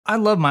I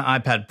love my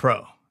iPad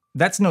Pro.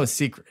 That's no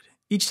secret.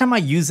 Each time I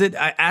use it,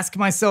 I ask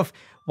myself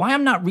why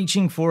I'm not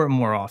reaching for it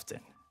more often.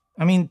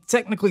 I mean,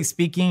 technically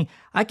speaking,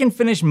 I can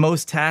finish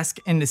most tasks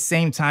in the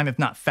same time, if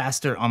not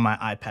faster, on my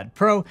iPad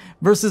Pro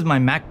versus my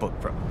MacBook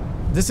Pro.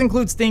 This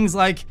includes things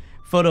like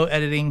photo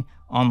editing,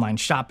 online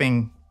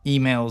shopping,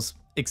 emails,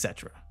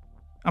 etc.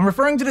 I'm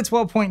referring to the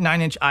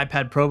 12.9-inch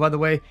iPad Pro, by the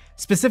way.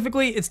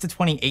 Specifically, it's the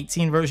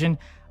 2018 version.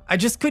 I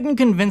just couldn't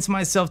convince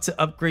myself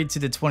to upgrade to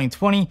the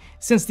 2020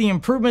 since the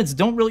improvements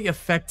don't really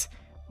affect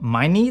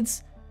my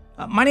needs.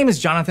 My name is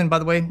Jonathan, by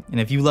the way, and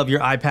if you love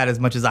your iPad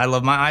as much as I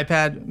love my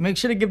iPad, make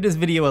sure to give this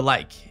video a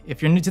like.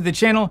 If you're new to the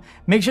channel,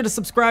 make sure to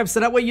subscribe so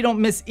that way you don't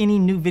miss any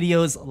new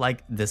videos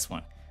like this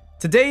one.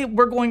 Today,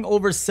 we're going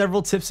over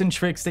several tips and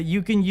tricks that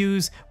you can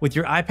use with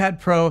your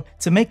iPad Pro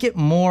to make it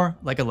more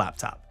like a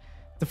laptop.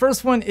 The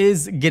first one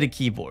is get a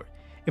keyboard.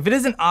 If it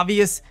isn't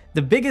obvious,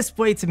 the biggest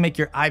way to make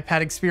your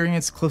iPad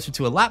experience closer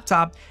to a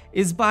laptop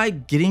is by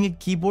getting a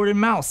keyboard and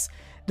mouse.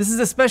 This is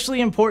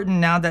especially important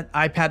now that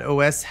iPad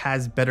OS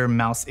has better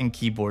mouse and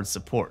keyboard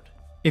support.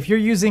 If you're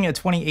using a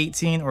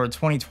 2018 or a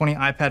 2020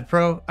 iPad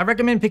Pro, I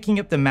recommend picking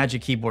up the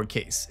Magic Keyboard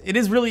case. It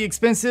is really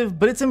expensive,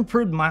 but it's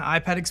improved my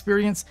iPad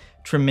experience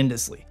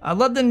tremendously. I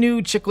love the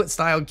new chiclet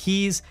style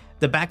keys,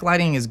 the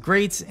backlighting is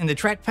great, and the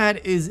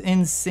trackpad is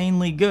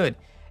insanely good.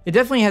 It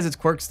definitely has its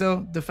quirks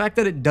though. The fact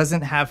that it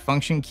doesn't have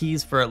function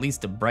keys for at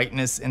least the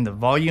brightness and the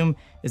volume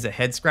is a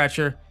head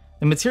scratcher.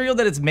 The material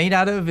that it's made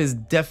out of is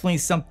definitely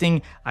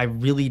something I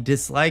really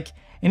dislike.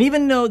 And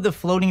even though the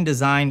floating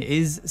design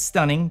is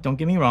stunning, don't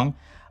get me wrong,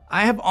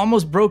 I have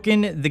almost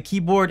broken the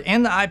keyboard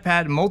and the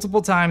iPad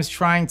multiple times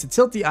trying to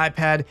tilt the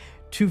iPad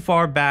too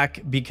far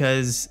back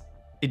because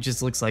it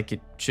just looks like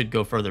it should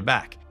go further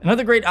back.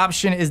 Another great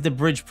option is the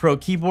Bridge Pro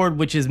keyboard,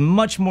 which is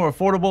much more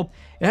affordable.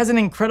 It has an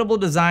incredible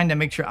design that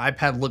makes your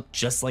iPad look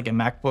just like a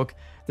MacBook.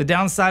 The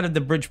downside of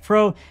the Bridge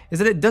Pro is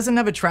that it doesn't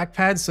have a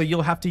trackpad, so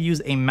you'll have to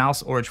use a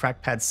mouse or a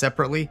trackpad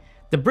separately.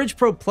 The Bridge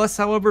Pro Plus,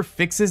 however,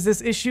 fixes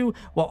this issue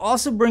while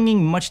also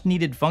bringing much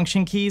needed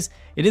function keys.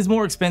 It is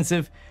more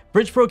expensive.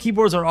 Bridge Pro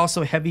keyboards are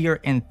also heavier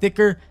and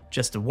thicker,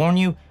 just to warn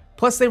you.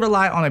 Plus, they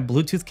rely on a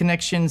Bluetooth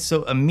connection,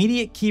 so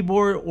immediate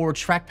keyboard or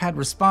trackpad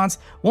response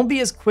won't be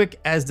as quick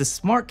as the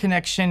smart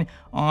connection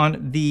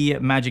on the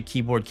Magic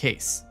Keyboard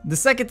case. The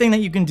second thing that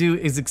you can do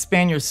is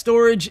expand your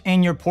storage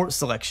and your port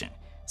selection.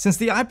 Since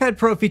the iPad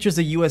Pro features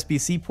a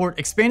USB-C port,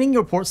 expanding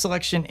your port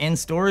selection and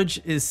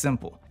storage is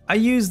simple. I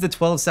use the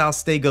 12 South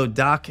Stay-Go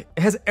dock. It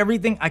has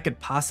everything I could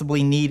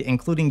possibly need,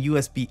 including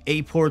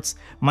USB-A ports,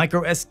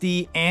 micro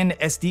SD and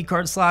SD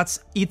card slots,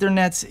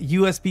 Ethernet,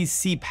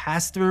 USB-C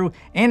pass-through,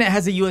 and it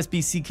has a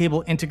USB-C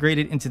cable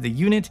integrated into the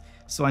unit,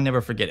 so I never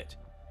forget it.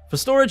 For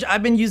storage,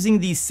 I've been using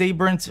the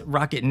Sabrent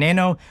Rocket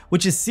Nano,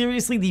 which is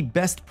seriously the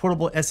best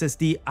portable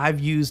SSD I've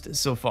used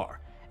so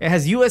far. It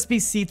has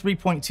USB-C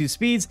 3.2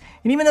 speeds,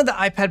 and even though the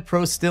iPad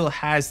Pro still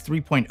has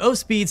 3.0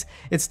 speeds,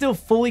 it's still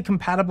fully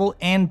compatible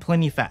and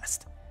plenty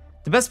fast.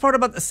 The best part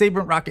about the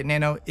Sabrent Rocket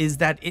Nano is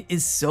that it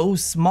is so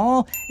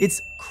small,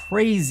 it's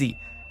crazy.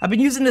 I've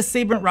been using the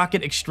Sabrent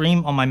Rocket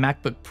Extreme on my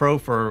MacBook Pro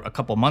for a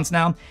couple months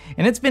now,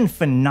 and it's been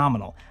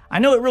phenomenal. I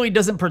know it really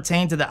doesn't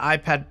pertain to the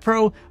iPad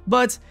Pro,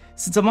 but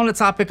since I'm on the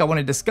topic, I want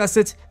to discuss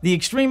it. The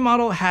Extreme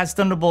model has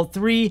Thunderbolt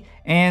 3,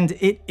 and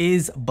it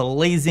is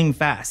blazing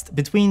fast.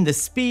 Between the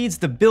speeds,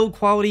 the build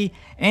quality,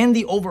 and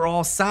the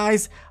overall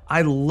size,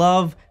 I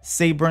love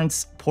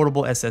Sabrent's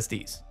portable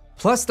SSDs.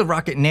 Plus, the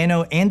Rocket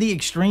Nano and the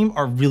Extreme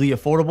are really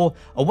affordable.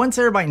 A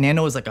 1TB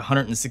Nano is like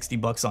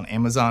 $160 on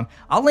Amazon.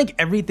 I'll link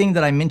everything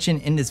that I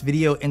mentioned in this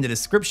video in the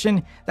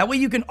description. That way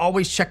you can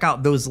always check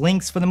out those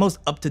links for the most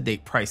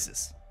up-to-date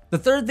prices. The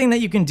third thing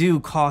that you can do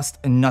costs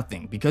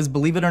nothing, because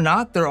believe it or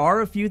not, there are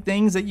a few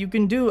things that you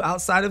can do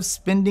outside of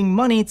spending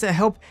money to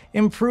help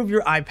improve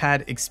your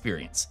iPad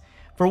experience.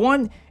 For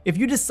one, if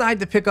you decide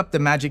to pick up the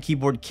Magic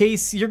Keyboard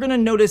case, you're gonna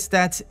notice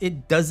that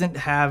it doesn't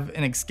have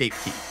an escape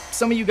key.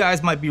 Some of you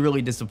guys might be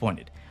really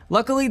disappointed.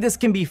 Luckily, this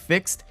can be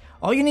fixed.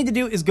 All you need to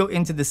do is go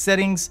into the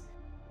settings,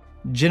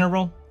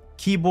 general,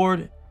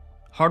 keyboard,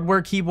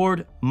 hardware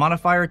keyboard,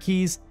 modifier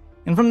keys,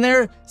 and from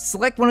there,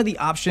 select one of the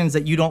options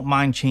that you don't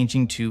mind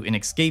changing to an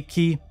escape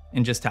key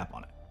and just tap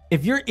on it.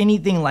 If you're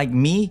anything like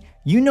me,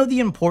 you know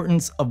the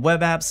importance of web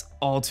apps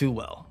all too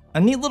well. A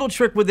neat little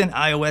trick within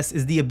iOS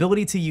is the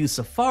ability to use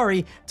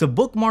Safari to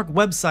bookmark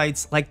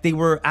websites like they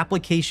were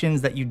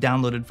applications that you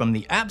downloaded from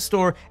the App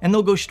Store, and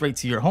they'll go straight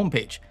to your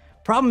homepage.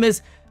 Problem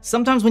is,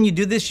 sometimes when you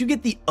do this, you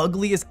get the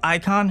ugliest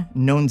icon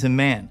known to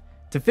man.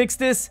 To fix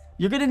this,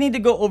 you're gonna need to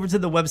go over to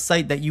the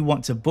website that you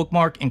want to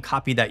bookmark and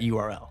copy that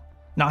URL.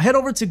 Now head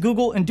over to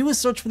Google and do a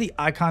search for the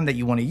icon that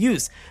you want to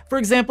use. For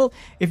example,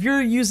 if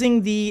you're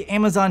using the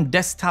Amazon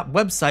desktop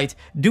website,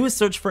 do a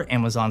search for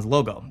Amazon's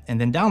logo and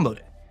then download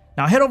it.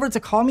 Now head over to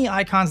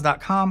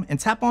callmeicons.com and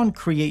tap on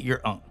Create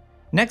Your Own.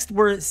 Next,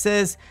 where it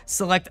says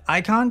Select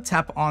Icon,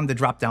 tap on the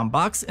drop-down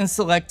box and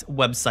select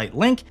Website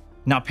Link.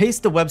 Now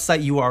paste the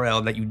website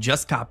URL that you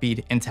just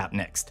copied and tap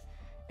Next.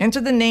 Enter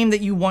the name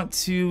that you want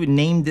to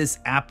name this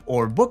app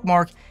or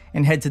bookmark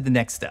and head to the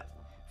next step.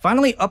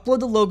 Finally,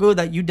 upload the logo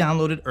that you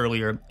downloaded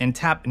earlier and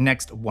tap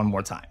Next one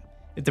more time.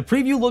 If the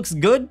preview looks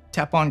good,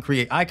 tap on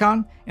Create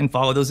Icon and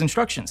follow those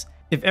instructions.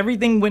 If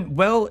everything went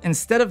well,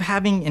 instead of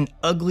having an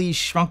ugly,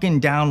 shrunken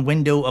down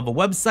window of a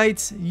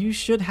website, you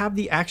should have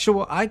the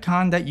actual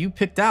icon that you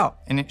picked out,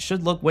 and it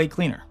should look way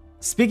cleaner.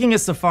 Speaking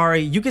of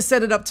Safari, you can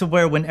set it up to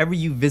where whenever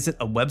you visit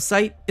a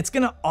website, it's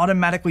gonna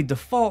automatically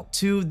default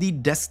to the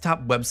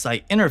desktop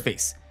website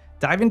interface.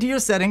 Dive into your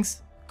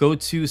settings, go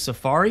to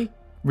Safari,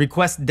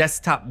 request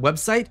desktop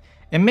website,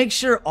 and make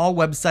sure all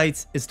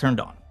websites is turned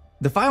on.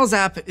 The Files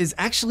app is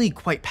actually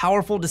quite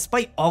powerful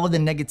despite all of the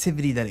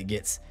negativity that it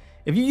gets.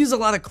 If you use a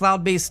lot of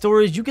cloud-based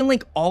storage, you can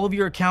link all of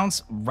your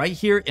accounts right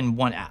here in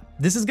one app.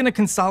 This is gonna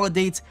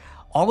consolidate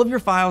all of your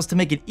files to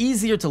make it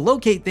easier to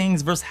locate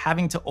things versus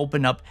having to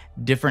open up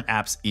different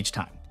apps each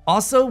time.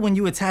 Also, when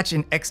you attach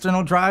an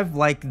external drive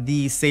like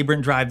the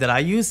Sabrent drive that I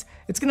use,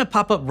 it's gonna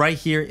pop up right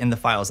here in the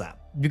Files app.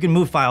 You can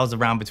move files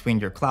around between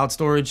your cloud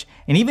storage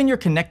and even your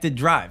connected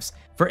drives.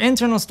 For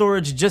internal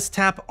storage, just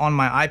tap on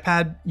my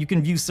iPad. You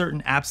can view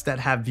certain apps that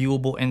have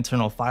viewable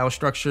internal file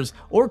structures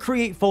or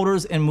create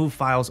folders and move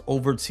files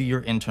over to your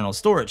internal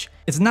storage.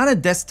 It's not a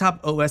desktop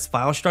OS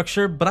file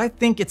structure, but I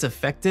think it's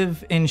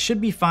effective and should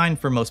be fine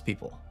for most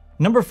people.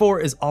 Number 4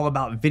 is all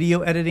about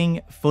video editing,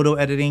 photo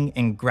editing,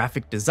 and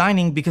graphic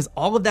designing because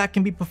all of that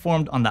can be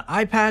performed on the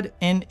iPad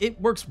and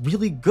it works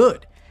really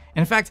good.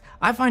 In fact,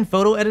 I find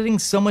photo editing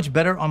so much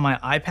better on my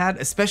iPad,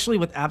 especially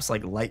with apps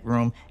like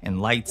Lightroom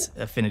and Lights,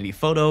 Affinity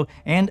Photo,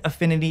 and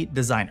Affinity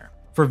Designer.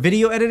 For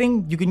video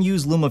editing, you can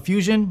use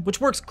LumaFusion, which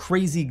works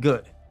crazy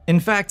good. In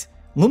fact,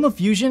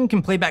 LumaFusion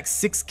can play back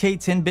 6K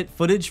 10-bit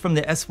footage from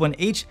the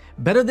S1H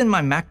better than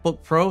my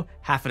MacBook Pro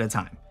half at a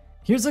time.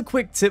 Here's a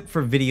quick tip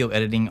for video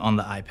editing on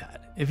the iPad.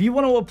 If you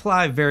want to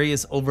apply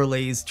various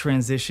overlays,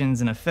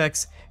 transitions, and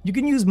effects, you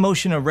can use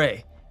Motion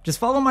Array. Just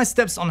follow my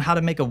steps on how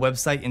to make a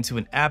website into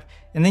an app,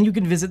 and then you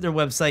can visit their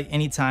website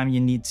anytime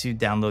you need to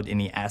download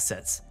any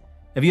assets.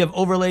 If you have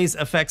overlays,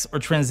 effects, or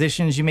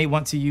transitions you may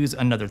want to use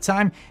another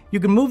time,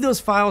 you can move those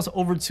files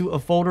over to a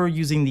folder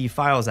using the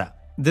Files app.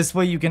 This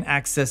way you can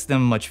access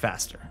them much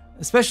faster,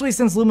 especially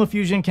since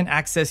LumaFusion can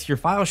access your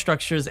file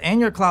structures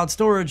and your cloud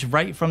storage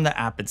right from the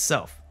app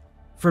itself.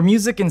 For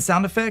music and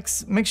sound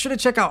effects, make sure to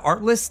check out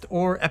Artlist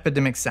or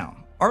Epidemic Sound.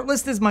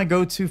 Artlist is my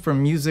go-to for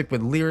music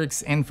with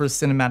lyrics and for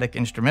cinematic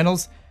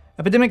instrumentals.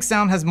 Epidemic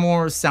Sound has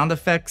more sound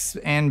effects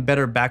and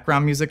better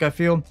background music, I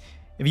feel.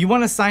 If you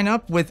want to sign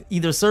up with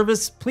either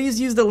service, please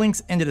use the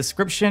links in the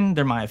description.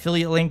 They're my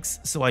affiliate links,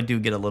 so I do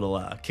get a little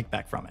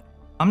kickback from it.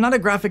 I'm not a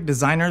graphic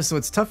designer, so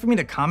it's tough for me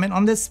to comment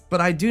on this,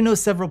 but I do know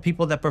several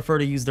people that prefer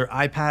to use their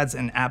iPads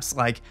and apps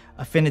like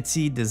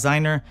Affinity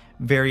Designer,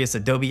 various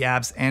Adobe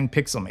apps, and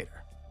Pixelmator.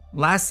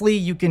 Lastly,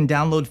 you can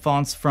download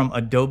fonts from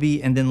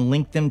Adobe and then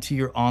link them to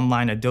your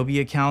online Adobe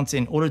account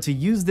in order to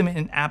use them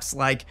in apps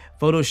like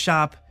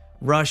Photoshop,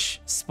 Rush,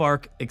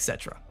 Spark,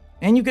 etc.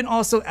 And you can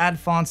also add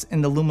fonts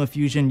in the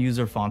LumaFusion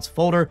user fonts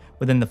folder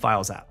within the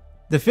Files app.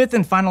 The fifth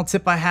and final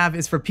tip I have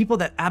is for people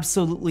that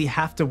absolutely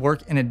have to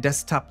work in a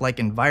desktop-like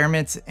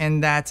environment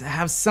and that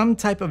have some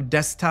type of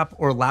desktop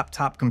or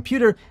laptop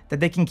computer that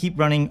they can keep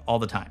running all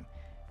the time.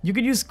 You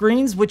could use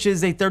Screens, which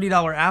is a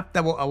 $30 app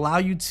that will allow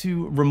you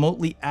to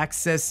remotely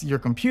access your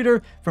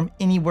computer from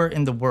anywhere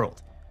in the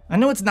world. I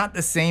know it's not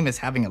the same as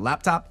having a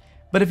laptop,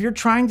 but if you're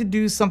trying to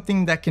do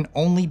something that can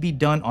only be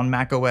done on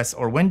macOS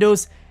or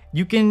Windows,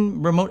 you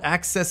can remote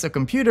access a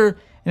computer,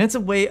 and it's a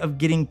way of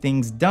getting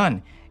things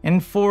done.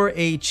 And for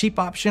a cheap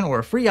option or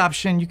a free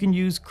option, you can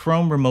use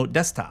Chrome Remote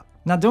Desktop.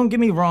 Now, don't get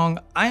me wrong,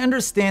 I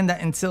understand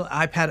that until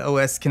iPad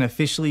OS can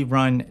officially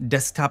run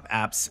desktop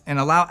apps and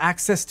allow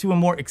access to a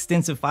more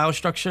extensive file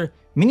structure,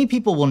 many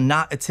people will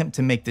not attempt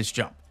to make this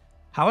jump.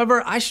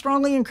 However, I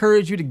strongly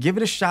encourage you to give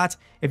it a shot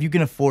if you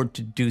can afford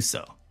to do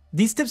so.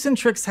 These tips and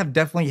tricks have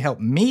definitely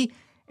helped me,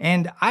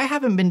 and I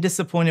haven't been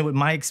disappointed with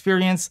my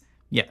experience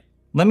yet.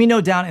 Let me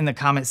know down in the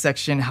comment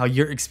section how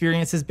your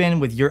experience has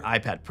been with your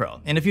iPad Pro.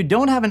 And if you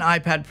don't have an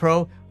iPad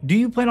Pro, do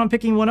you plan on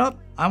picking one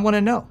up? I want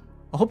to know.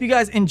 I hope you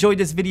guys enjoyed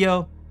this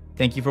video.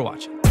 Thank you for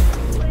watching.